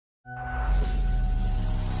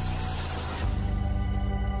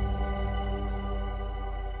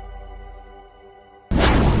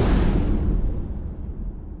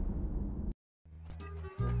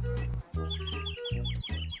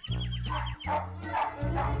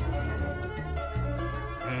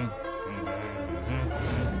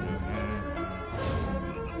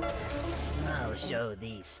I'll show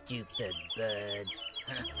these stupid birds.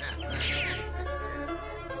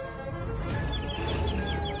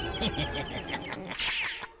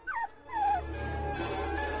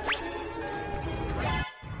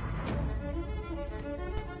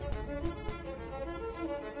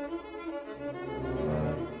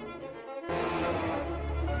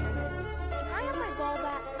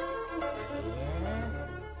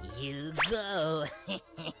 You go.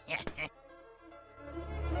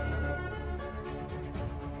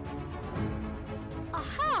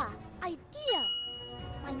 Aha! Idea!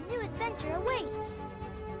 My new adventure awaits!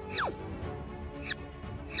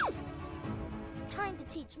 Time to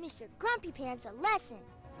teach Mr. Grumpy Pants a lesson!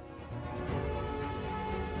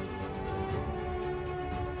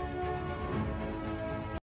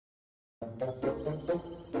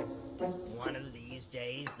 One of these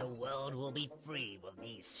days, the world will be free of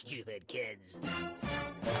these stupid kids.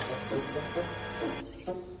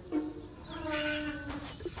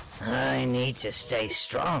 I need to stay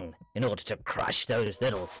strong in order to crush those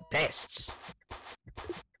little pests.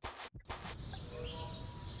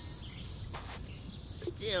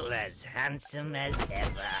 Still as handsome as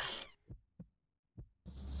ever.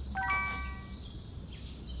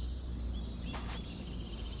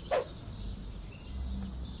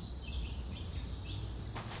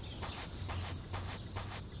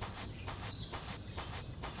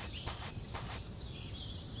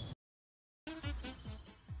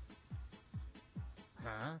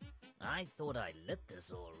 Huh? I thought I lit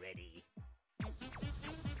this already.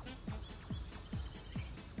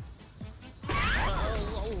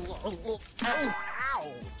 Oh,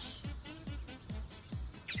 ouch!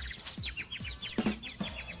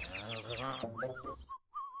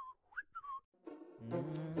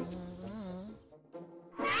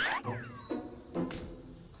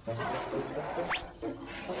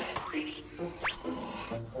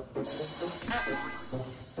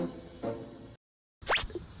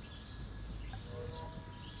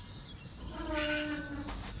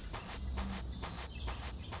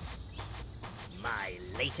 My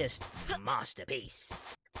latest masterpiece.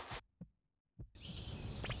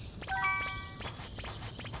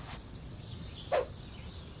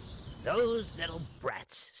 Those little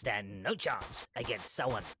brats stand no chance against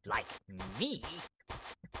someone like me.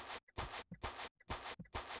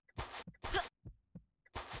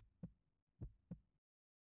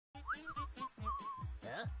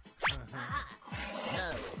 Huh?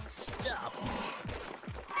 No, stop.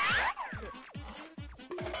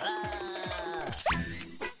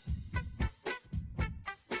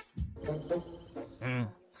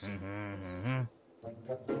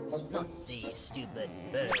 Not these stupid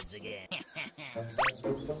birds again.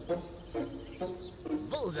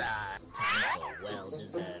 Bullseye! Time for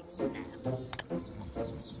well-deserved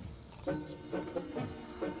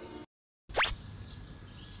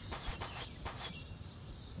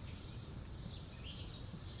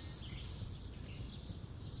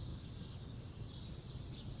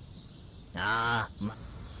nap.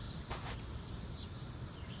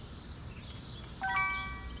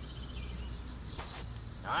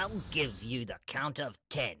 I'll give you the count of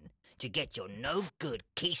 10 to get your no-good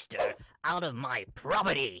keister out of my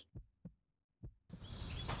property.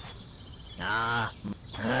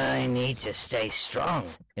 I need to stay strong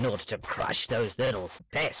in order to crush those little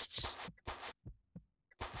pests.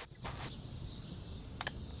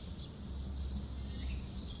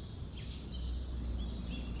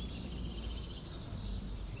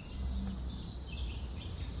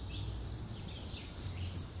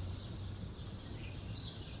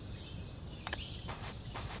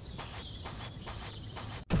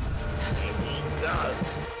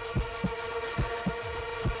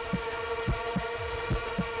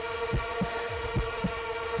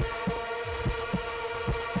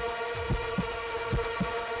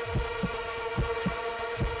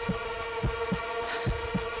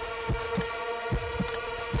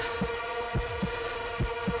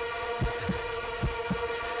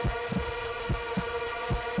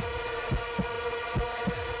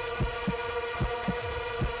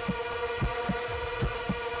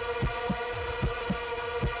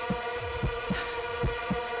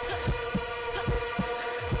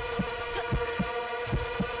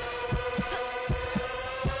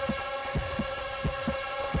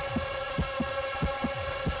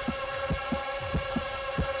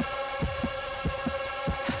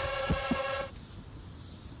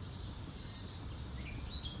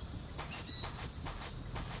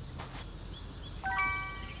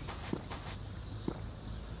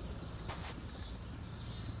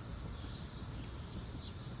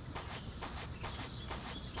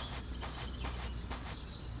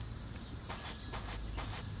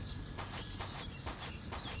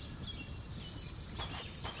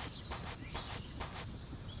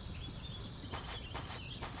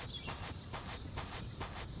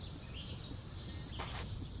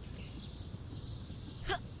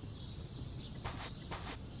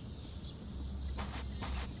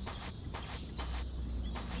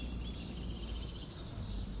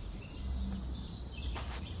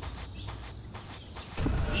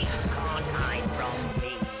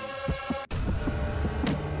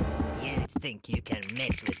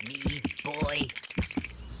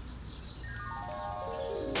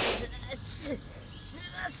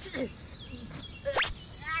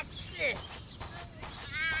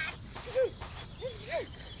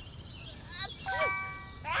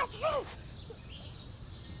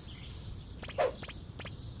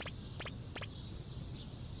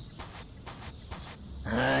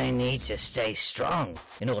 I need to stay strong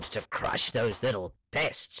in order to crush those little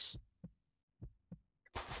pests.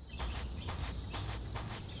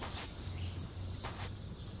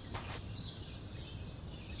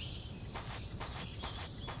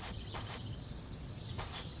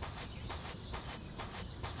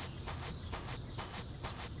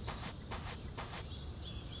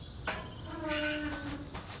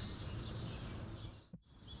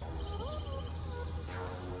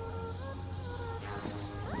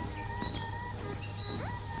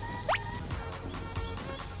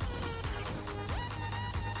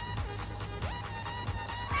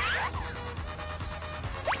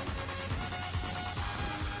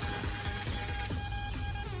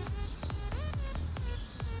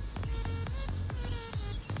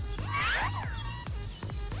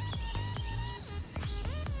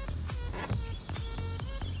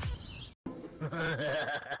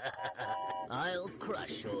 I'll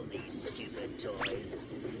crush all these stupid toys.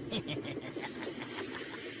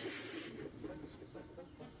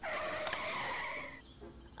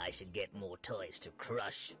 I should get more toys to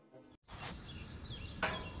crush.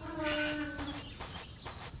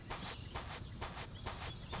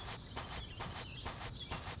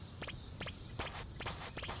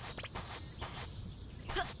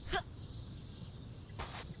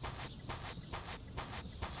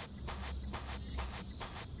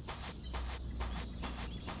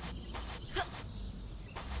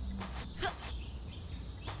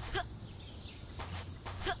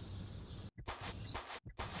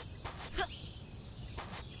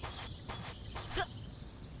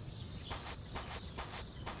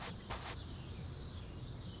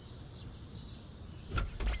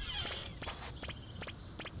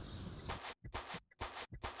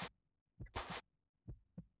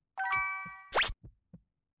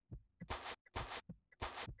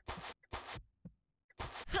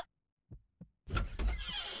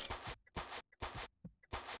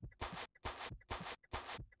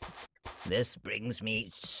 This brings me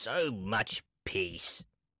so much peace.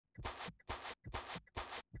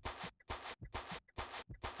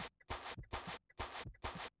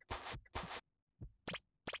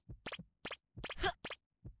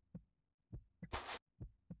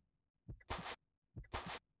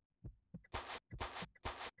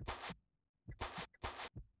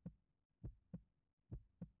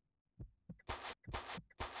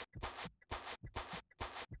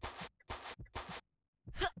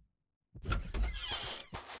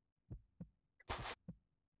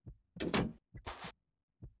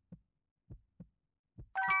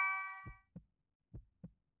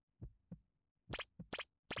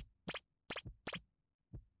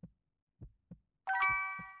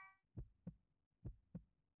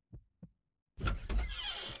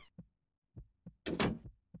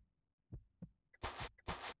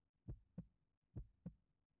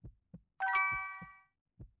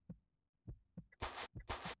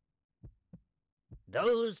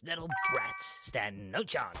 Those little brats stand no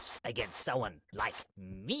chance against someone like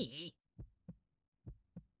me.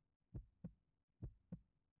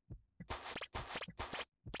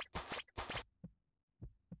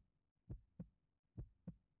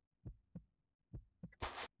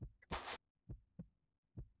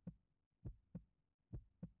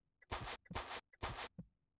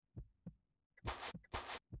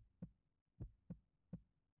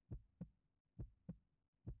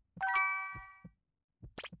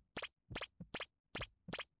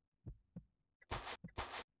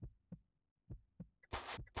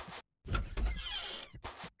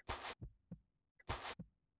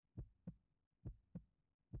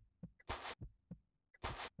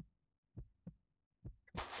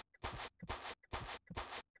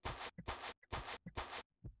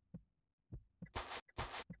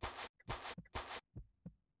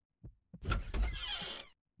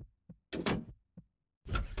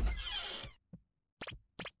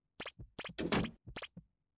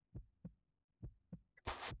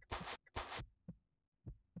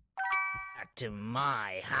 Back to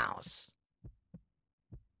my house.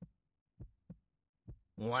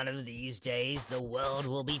 One of these days, the world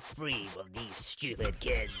will be free of these stupid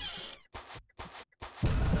kids.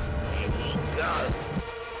 Here he goes.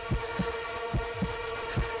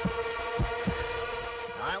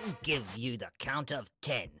 I'll give you the count of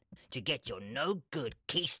 10 to get your no-good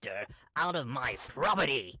keister out of my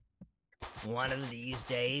property. One of these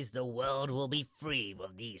days, the world will be free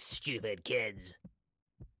of these stupid kids.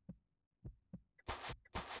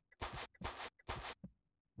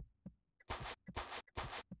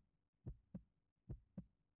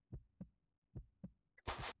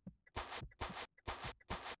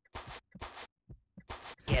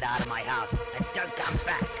 Get out of my house and don't come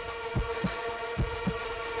back!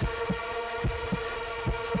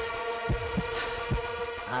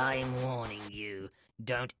 I'm warning you,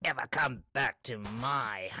 don't ever come back to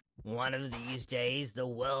my house. One of these days, the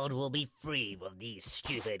world will be free of these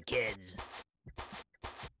stupid kids.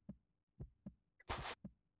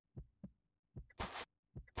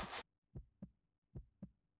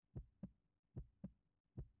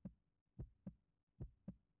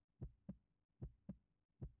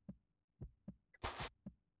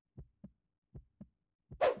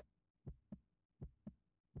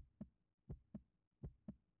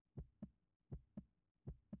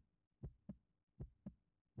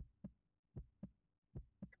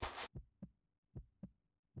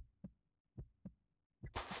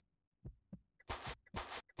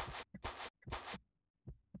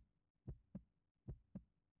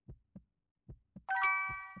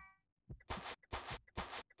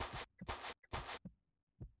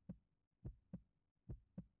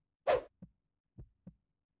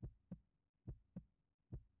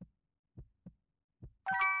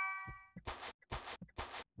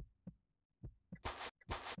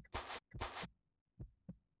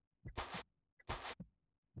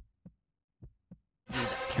 Do the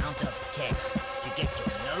count of 10 to get your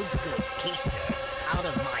no-good keister out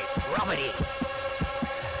of my property.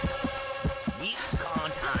 You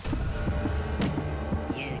can't hide.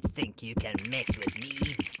 You think you can mess with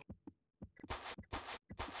me?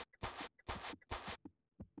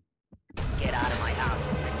 Get out of my house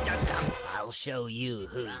and don't come. I'll show you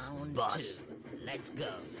who's Round boss. 2. Let's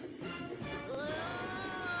go.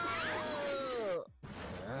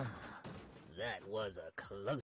 That was a close